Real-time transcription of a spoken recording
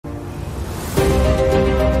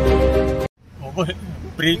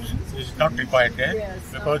bridge is not required there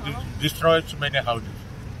because it destroys many houses.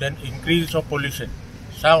 Then increase of pollution,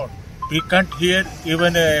 sound. We can't hear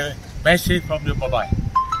even a message from your mobile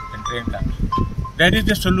when train comes. There is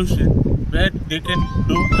a solution where they can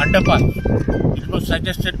do underpass. It was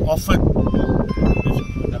suggested often.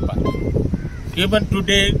 Underpass. Even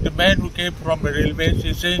today, the man who came from the railways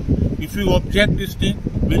is saying, if you object this thing,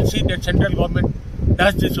 we'll see that central government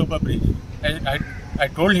does this overbridge. And I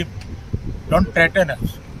told him, don't threaten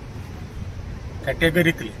us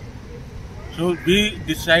categorically. So we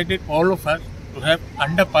decided, all of us, to have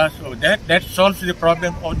underpass over there. That solves the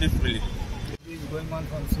problem of this village. It is going on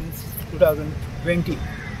since 2020,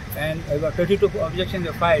 and I got 32 objections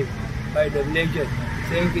filed by the villagers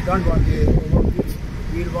saying we don't want a overbridge,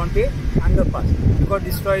 we want a underpass because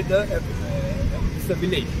destroy the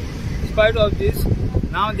village. In spite of this,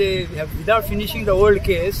 now they have, without finishing the old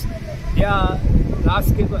case, their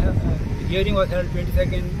last case hearing was held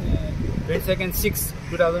 22nd 6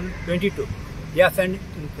 2022. They are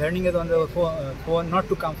sending us on the phone not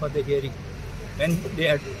to come for the hearing, and they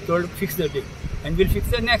had told fix the date, and we'll fix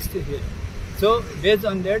the next hearing. So based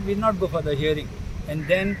on that, we'll not go for the hearing. And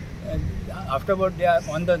then afterward, they are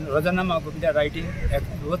on the Razanama, they are writing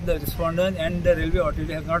both the respondent and the railway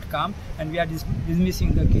authority have not come, and we are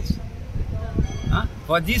dismissing the case.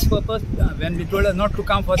 For this purpose, when we told us not to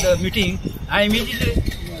come for the meeting, I immediately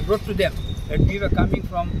wrote to them that we were coming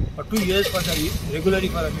for 2 years regularly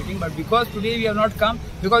for a meeting, but because today we have not come,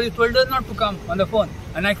 because you told us not to come on the phone,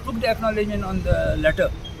 and I took the acknowledgement on the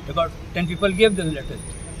letter. About 10 people gave the letter,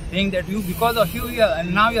 saying that because of you,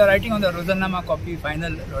 and now you are writing on the Rozanama copy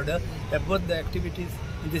final order that both the activities,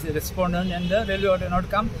 this respondent and the railway order not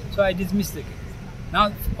come, so I dismissed the case.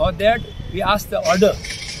 Now for that, we asked the order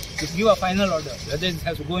to give a final order, whether it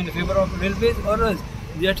has to go in the favor of railways or else.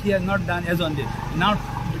 That he has not done as on this. Now,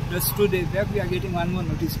 just 2 days back, we are getting one more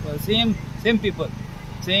notice for same people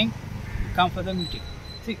saying, come for the meeting.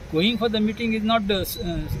 See, going for the meeting is not the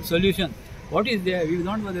solution. What is there? We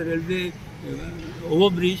don't want the railway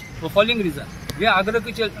overbridge for following reason. We are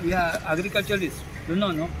agriculturalists. You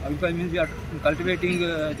know, no? Agriculture means we are cultivating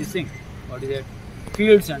this thing. What is it?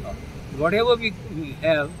 Fields and all. Whatever we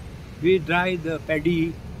have, we dry the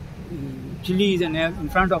paddy, chilies and in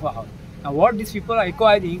front of our house. Now what these people are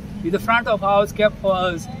acquiring is the front of our house kept for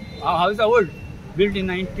us. Our house is old, built in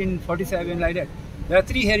 1947 like that. There are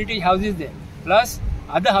 3 heritage houses there, plus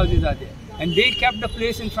other houses are there. And they kept the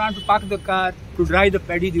place in front to park the car, to dry the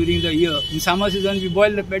paddy during the year. In summer season, we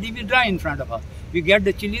boil the paddy, we dry in front of us. We get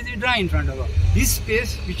the chilies, we dry in front of us. This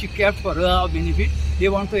space which we kept for our benefit, they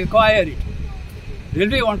want to acquire it.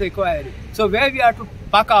 Railway want to acquire it. So where we have to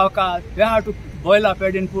park our car, where we have to boil our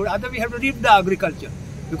paddy and food, other we have to reap the agriculture.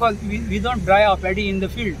 Because we don't dry our paddy in the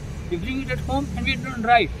field. We bring it at home and we don't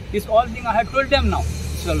dry it. This all thing I have told them now.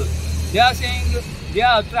 They are saying, they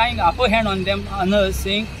are trying upper hand on them, on us,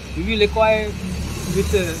 saying we will acquire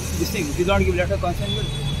with this thing. We don't give letter of consent.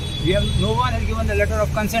 We have, no one has given the letter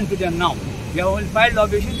of consent to them now. We have only filed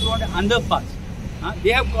objection to want an underpass.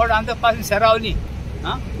 They have got underpass in Sarauli.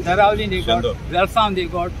 Sarauli they got, Valsam they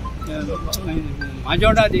got,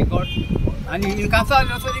 Majoda they got, and in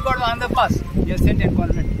Cansualim also they got the underpass. They are sent in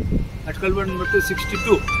Parliament at culvert number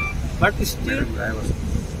 262. But still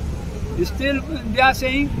they are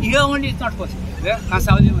saying here only it's not possible. Where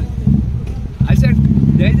Cansualim. I said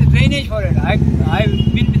there is a drainage for it. I've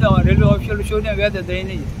been with our railway official to show them where the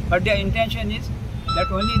drainage is. But their intention is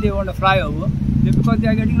that only they want to fly over because they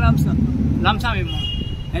are getting lump sum amount.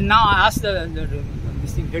 And now I asked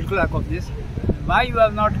this head clerk of this, why you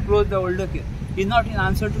have not closed the older case? He is not in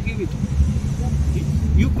answer to give it.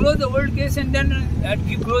 You close the old case and then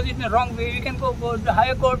you close it in the wrong way. You can go to the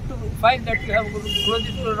higher court to find that you have closed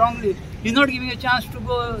it wrongly. He is not giving a chance to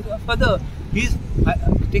go further. He is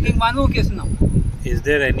taking one more case now. Is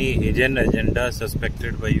there any hidden agenda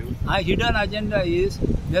suspected by you? Hidden agenda is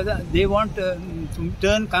they want to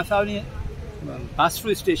turn Cansualim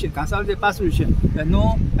pass-through station, Cansualim pass-through station. There is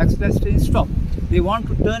no express train stop. They want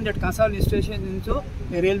to turn that Cansualim station into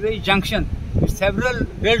a railway junction with several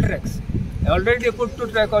rail tracks. Already they put 2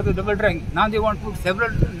 track or the double track. Now they want to put several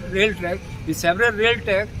rail tracks. With several rail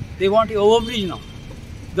tracks, they want an overbridge now.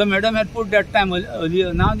 The madam had put that time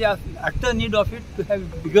earlier. Now they are utter need of it to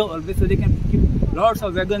have bigger always so they can keep lots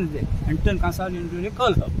of wagons there and turn Cansualim into a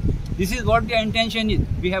coal hub. This is what their intention is.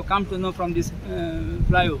 We have come to know from this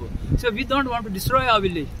flyover. So we don't want to destroy our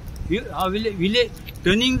village. Our village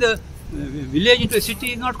turning the village into a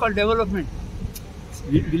city is not called development.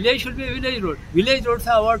 Village should be a village road. Village roads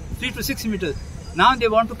are about 3 to 6 meters. Now they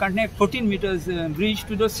want to connect 14 meters bridge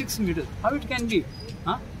to those 6 meters. How it can be?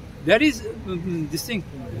 there is this thing.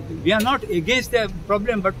 We are not against the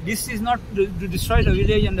problem, but this is not to destroy the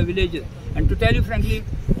village and the villagers. And to tell you frankly,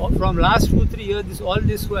 from last 2-3 years, all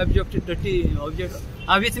these who objected, 30 objects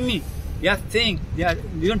are with me. They are saying,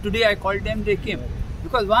 even today I called them, they came.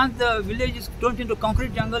 Because once the village is turned into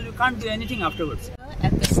concrete jungle, you can't do anything afterwards.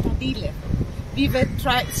 At the study level, we were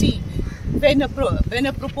when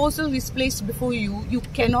a proposal is placed before you, you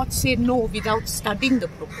cannot say no without studying the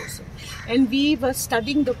proposal. And we were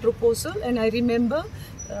studying the proposal, and I remember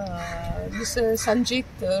Mr. Sanjit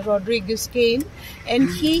Rodriguez came and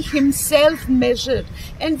he himself measured,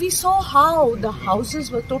 and we saw how the houses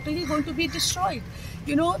were totally going to be destroyed.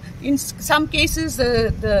 You know, in some cases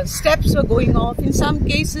the steps were going off, in some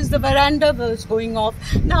cases the veranda was going off.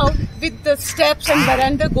 Now with the steps and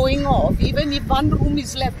veranda going off, even if one room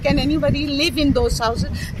is left, can anybody live in those houses?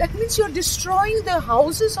 That means you're destroying the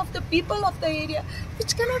houses of the people of the area,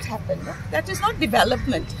 which cannot happen. No? That is not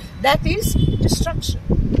development, that is destruction.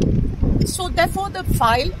 So therefore the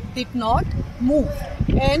file did not move,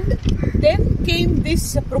 and then came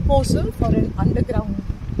this proposal for an underground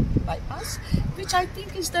bypass, which I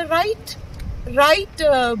think is the right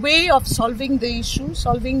way of solving the issue,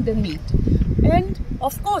 solving the need. And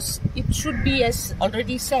of course, it should be, as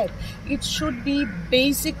already said, it should be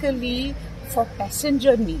basically for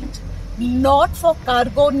passenger need, not for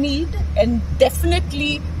cargo need, and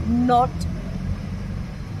definitely not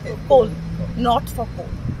coal, not for coal.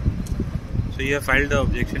 So you have filed the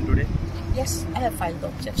objection today? Yes, I have filed the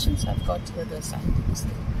objections. I've got here the scientists.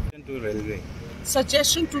 To railway.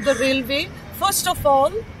 Suggestion to the railway. First of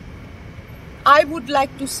all, I would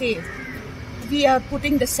like to say we are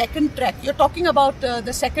putting the second track. You're talking about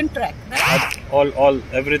the second track, right?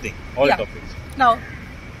 Everything, all topics. Now,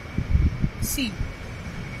 see,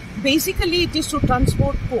 basically it is to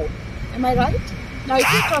transport coal. Am I right? Now,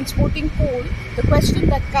 if you're transporting coal, the question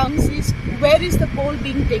that comes is, where is the coal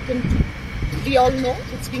being taken to? We all know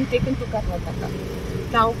it's being taken to Karnataka.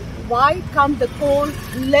 Now, why can't the coal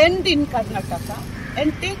land in Karnataka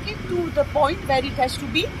and take it to the point where it has to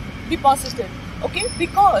be deposited? Okay,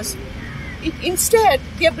 because instead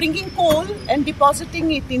they are bringing coal and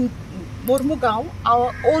depositing it in Mormugaon,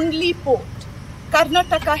 our only port.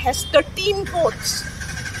 Karnataka has 13 ports,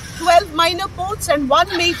 12 minor ports and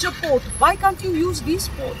 1 major port. Why can't you use these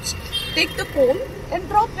ports? Take the coal and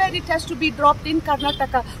drop where it has to be dropped in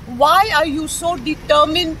Karnataka. Why are you so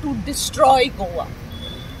determined to destroy Goa?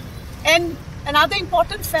 And another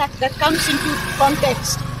important fact that comes into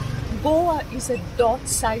context, Goa is a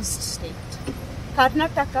dot-sized state.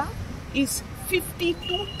 Karnataka is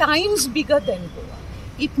 52 times bigger than Goa.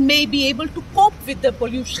 It may be able to cope with the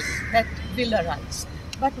pollution that will arise.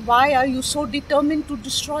 But why are you so determined to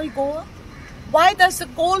destroy Goa? Why does the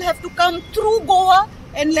coal have to come through Goa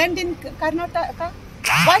and land in Karnataka?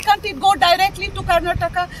 Why can't it go directly to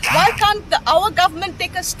Karnataka? Why can't our government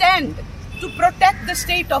take a stand to protect the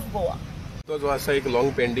state of Goa? तो जो असा एक long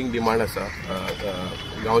pending demand आसा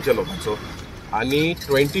गांवच्या लोकांचो आणि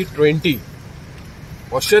 2020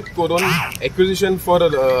 अशेंच करून एक्विजिशन फॉर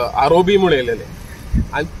आरओबी म्हणून येयलेले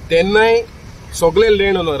आणि तेन्नाय सगळे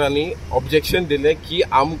लँड ओनरांनी ऑब्जेक्शन दिले की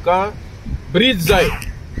आमकां ब्रिज जाय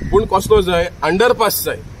पूण कसलो जाय अंडरपास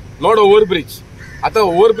जाय नॉट ओव्हरब्रिज. आता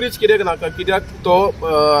ओव्हरब्रिज कित्याक नाका कित्याक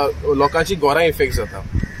तो लोकांची घरां इफेक्ट जाता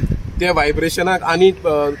ते व्हायब्रेशनाक आनी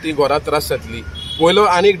ती घरां त्रास जातली. पयलो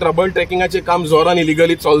आनी डबल ट्रॅकिंगाचे काम जोरान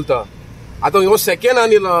इलिगली चलता. आता ह्यो सेकंड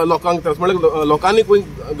आनी लोकांक त्रास म्हणजे लोकांनी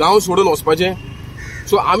गांव सोडून वचपाचें.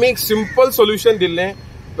 सो आमी एक सिंपल सोल्युशन दिल्लें.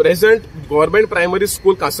 Present government primary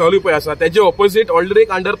school Cansaulim पळय आसा तेजे ऑपोजीट ऑलरेडी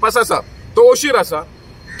एक अंडरपास आसा तो ओशीर आसा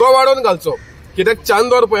तो वाडोवन घालचो कित्याक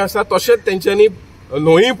चांदोर पळय आसा तशेंच तेंच्यांनी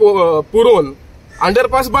न्हंय पुरोवन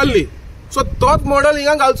अंडरपास बांदली. सो तोच मॉडेल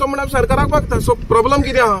हिंगा घालचो म्हणून सरकाराक मागता. सो प्रॉब्लेम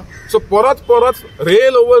कितें आहा? सो परत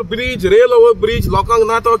रेल ओव्हर ब्रिज लोकांक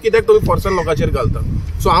ना तो कित्याक तुमी फोर्सान लोकांचेर घालता.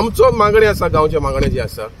 सो आमचो मागणी आसा गांवचे मागणे जे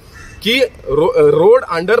आसा की रोड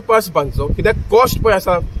अंडरपास बांदचो कित्याक कॉस्ट पळय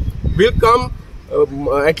आसा will come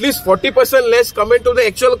at least 40% less compared to the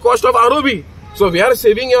actual cost of ROB. So we are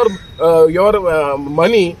saving your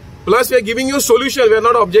money plus we are giving you solution. We are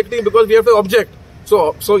not objecting because we have to object.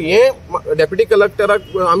 So hey deputy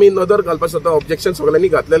कलेक्टराक आमी नदर घालपाक सोदता. Objection सगळ्यांनी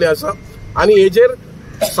घातलेले आसा आणि हेजेर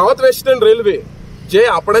south western railway जे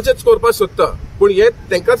आपणाचेच करपाक सोदता पूण हे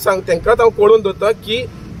तेंकाच हांव कळून दवरता की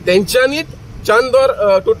तेंच्यांनीच चांदोर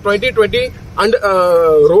टू 2020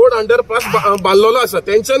 रोड अंडरपास बांदलेलो आसा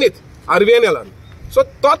तेंच्यांनीच आरव्हीएनएलान. सो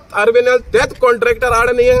तोच आरव्हीएनएल तेच कॉन्ट्रॅक्टर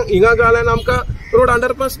हाडून हिंगा घालन आमकां रोड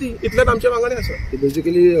अंडरपास दी इतलेच आमचे मागणी आसा.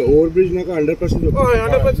 बेसिकली ओव्हरब्रिज नाका अंडरपास. हय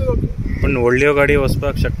अंडरपास ओके. पण व्हडल्यो गाडी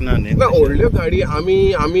वचपाक शकना न्ही. ना व्हडल्यो गाडी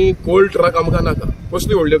आमी कोल्ड ट्रक आमकां नाका.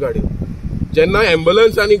 कसली व्हडल्यो गाडी? जेन्ना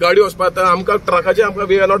एम्ब्युलन्स आनी गाडी वचपाक आमकां ट्रकाचे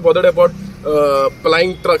we are not bothered about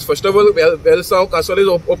flying trucks. First of all, Welsav, Cansualim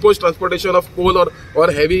is opposed transportation of coal or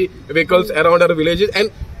heavy vehicles around our villages and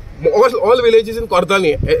all villages in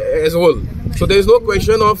KONKANI as whole. So there is no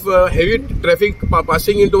question of heavy traffic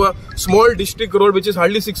passing into a small district road which is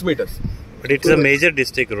hardly 6 meters. But it's a major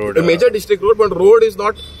district road. A major district road, but road is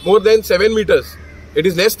not more than 7 meters. It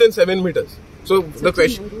is less than 7 meters. So the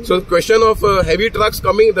question of heavy trucks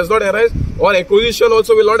coming does not arise, or acquisition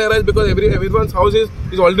also will not arise, because everyone's house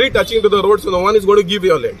is already touching to the road, so no one is going to give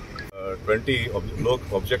your land. 20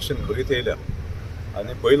 लोक objection करीत येयल्या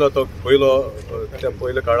आनी पयलो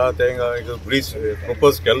काळात तेंका एक bridge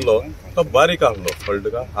propose केल्लो तो बारीक आहलो कळ्ळें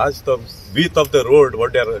तुका. आज तो width of the road what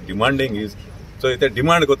they are demanding is, सो ते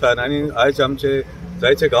डिमांड करतात. आनी आयज आमचे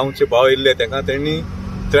जायचे गांवचे भाव येयल्ले तेंका तेंणी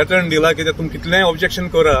थ्रेटन दिला की तुम कितलेंय ऑब्जेक्शन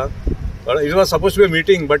करा. It was supposed to be a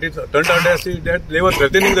meeting, but it turned out that they were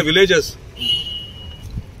threatening the villagers.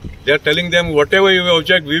 They are telling them, whatever you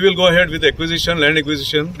object, we will go ahead with acquisition, land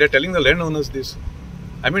acquisition. They are telling the landowners this.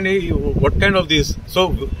 I mean, what kind of this? So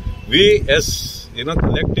we, as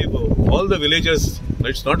collective, all the villages.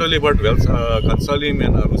 It's not only about Cansualim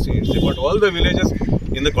and Arusi. It's about all the villages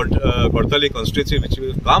in the Kortali constituency which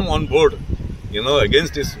will come on board.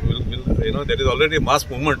 Against this, there is already a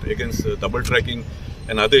mass movement against double tracking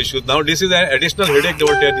and other issues. Now this is an additional headache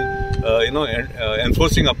that they are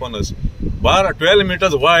enforcing upon us. 12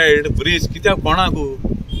 meters wide bridge, कित्याक कोणाकू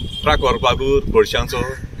truck व्हरपाकू गोडशांचो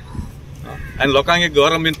आनी लोकांक एक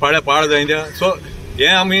government पाळ जाय त्या. सो हे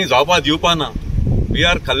आमी जावपा दिवपा ना. We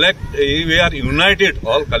are united,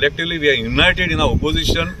 all collectively we are united in our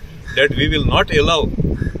opposition that we will not allow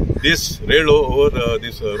this rail over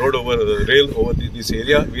this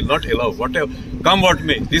area. We will not allow, whatever come what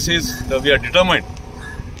may. This is we are determined.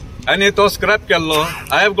 And it was scrap kello.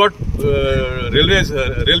 I have got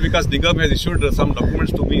rail because Nigam has issued some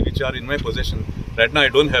documents to me which are in my possession. Right now I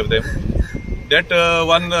don't have them. That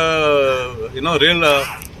one rail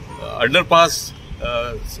underpass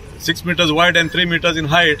 6 meters wide and 3 meters in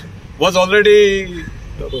height was already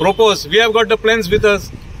proposed. We have got the plans with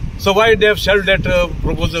us. So why they have shelved that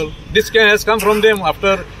proposal? This has come from them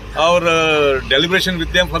after our deliberation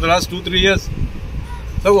with them for the last 2-3 years.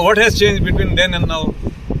 So what has changed between then and now?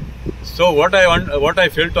 So what I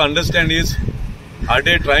fail to understand is, are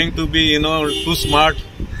they trying to be too smart,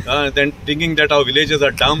 then thinking that our villages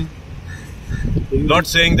are dumb, not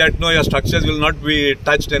saying that no, your structures will not be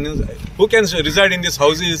touched, and who can reside in these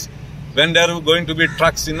houses when there are going to be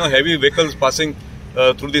trucks, heavy vehicles passing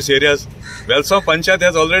through these areas. Welsav Panchayat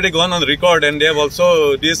has already gone on record, and they have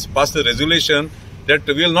also passed a resolution that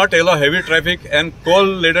we will not allow heavy traffic and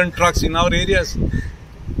coal-laden trucks in our areas.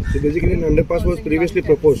 So basically an underpass was previously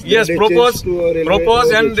proposed. Yes, proposed,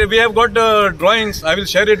 and we have got drawings. I will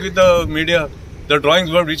share it with the media. The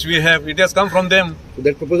drawings which we have, it has come from them. So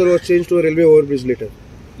that proposal was changed to a railway overbridge later?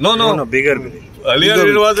 No, bigger. Earlier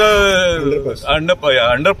it was a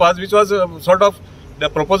underpass, which was sort of, the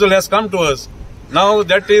proposal has come to us. Now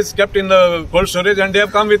that is kept in the cold storage, and they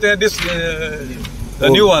have come with the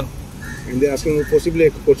new one. And they are asking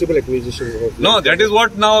possible acquisition. No, that is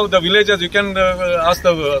what now the villagers, you can ask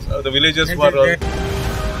the villagers for...